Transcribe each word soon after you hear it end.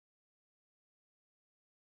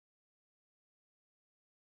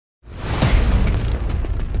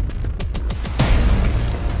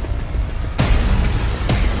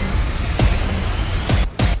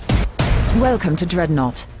Welcome to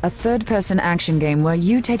Dreadnought, a third-person action game where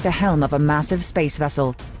you take the helm of a massive space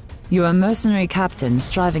vessel. You're a mercenary captain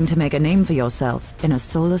striving to make a name for yourself in a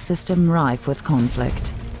solar system rife with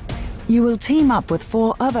conflict. You will team up with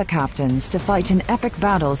 4 other captains to fight in epic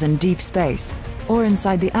battles in deep space, or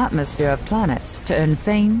inside the atmosphere of planets to earn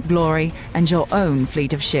fame, glory, and your own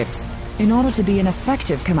fleet of ships. In order to be an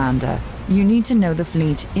effective commander, you need to know the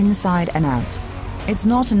fleet inside and out. It's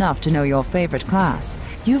not enough to know your favorite class.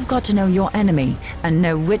 You've got to know your enemy and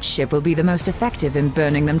know which ship will be the most effective in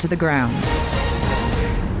burning them to the ground.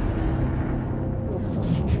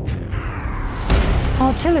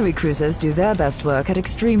 Artillery cruisers do their best work at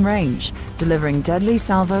extreme range, delivering deadly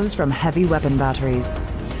salvos from heavy weapon batteries.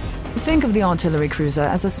 Think of the artillery cruiser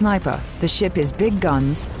as a sniper. The ship is big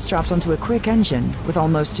guns, strapped onto a quick engine with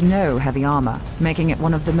almost no heavy armor, making it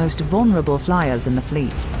one of the most vulnerable flyers in the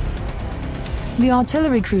fleet. The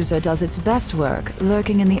artillery cruiser does its best work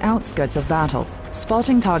lurking in the outskirts of battle,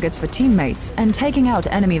 spotting targets for teammates and taking out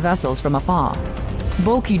enemy vessels from afar.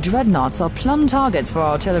 Bulky dreadnoughts are plumb targets for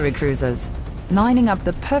artillery cruisers. Lining up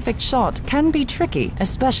the perfect shot can be tricky,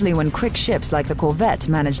 especially when quick ships like the Corvette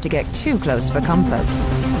manage to get too close for comfort.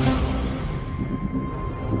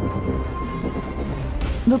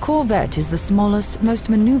 The Corvette is the smallest, most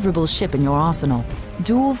maneuverable ship in your arsenal.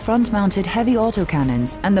 Dual front-mounted heavy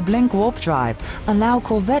autocannons and the blink warp drive allow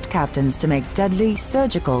Corvette captains to make deadly,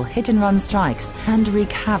 surgical, hit-and-run strikes and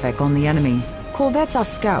wreak havoc on the enemy. Corvettes are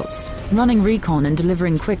scouts, running recon and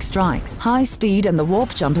delivering quick strikes. High speed and the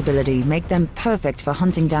warp jump ability make them perfect for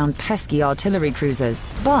hunting down pesky artillery cruisers.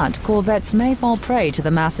 But Corvettes may fall prey to the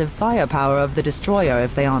massive firepower of the destroyer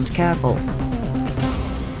if they aren't careful.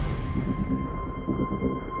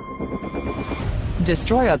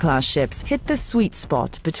 Destroyer-class ships hit the sweet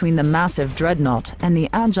spot between the massive Dreadnought and the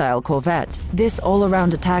agile Corvette. This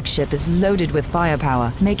all-around attack ship is loaded with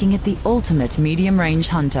firepower, making it the ultimate medium-range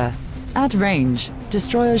hunter. At range,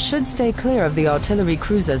 destroyers should stay clear of the artillery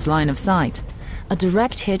cruiser's line of sight. A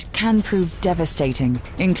direct hit can prove devastating.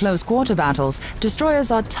 In close-quarter battles,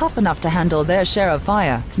 destroyers are tough enough to handle their share of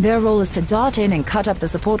fire. Their role is to dart in and cut up the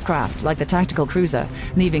support craft, like the tactical cruiser,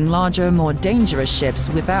 leaving larger, more dangerous ships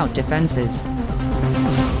without defenses.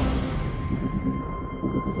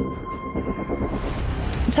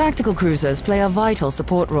 Tactical cruisers play a vital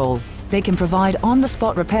support role. They can provide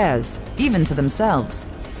on-the-spot repairs, even to themselves.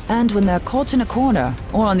 And when they're caught in a corner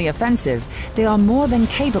or on the offensive, they are more than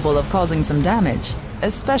capable of causing some damage,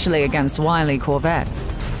 especially against wily corvettes.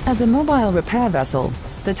 As a mobile repair vessel,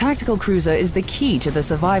 the tactical cruiser is the key to the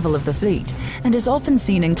survival of the fleet and is often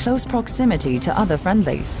seen in close proximity to other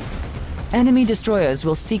friendlies. Enemy destroyers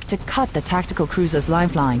will seek to cut the tactical cruiser's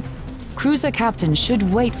lifeline. Cruiser captains should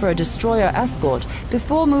wait for a destroyer escort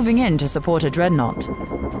before moving in to support a dreadnought.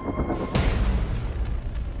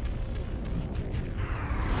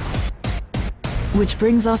 Which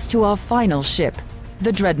brings us to our final ship,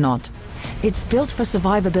 the Dreadnought. It's built for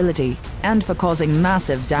survivability and for causing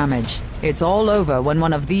massive damage. It's all over when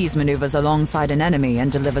one of these maneuvers alongside an enemy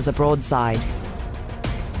and delivers a broadside.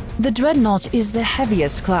 The Dreadnought is the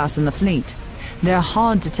heaviest class in the fleet. They're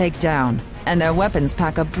hard to take down, and their weapons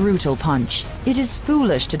pack a brutal punch. It is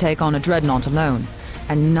foolish to take on a Dreadnought alone,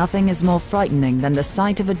 and nothing is more frightening than the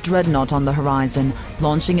sight of a Dreadnought on the horizon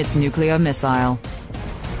launching its nuclear missile.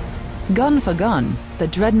 Gun for gun, the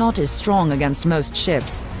Dreadnought is strong against most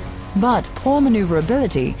ships, but poor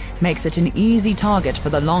maneuverability makes it an easy target for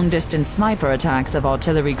the long-distance sniper attacks of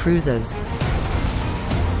artillery cruisers.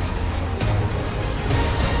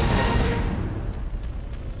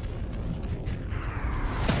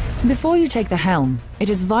 Before you take the helm, it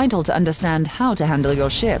is vital to understand how to handle your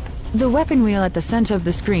ship. The weapon wheel at the center of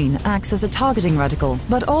the screen acts as a targeting reticle,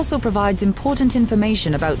 but also provides important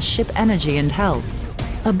information about ship energy and health.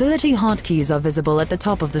 Ability hotkeys are visible at the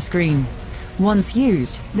top of the screen. Once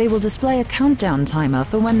used, they will display a countdown timer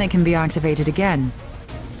for when they can be activated again.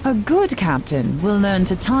 A good captain will learn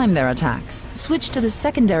to time their attacks, switch to the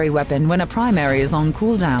secondary weapon when a primary is on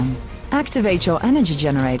cooldown. Activate your energy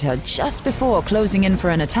generator just before closing in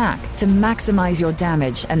for an attack to maximize your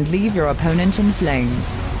damage and leave your opponent in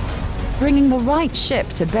flames. Bringing the right ship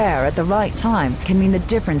to bear at the right time can mean the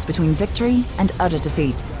difference between victory and utter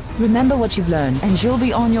defeat. Remember what you've learned, and you'll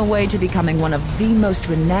be on your way to becoming one of the most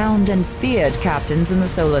renowned and feared captains in the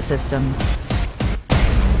solar system.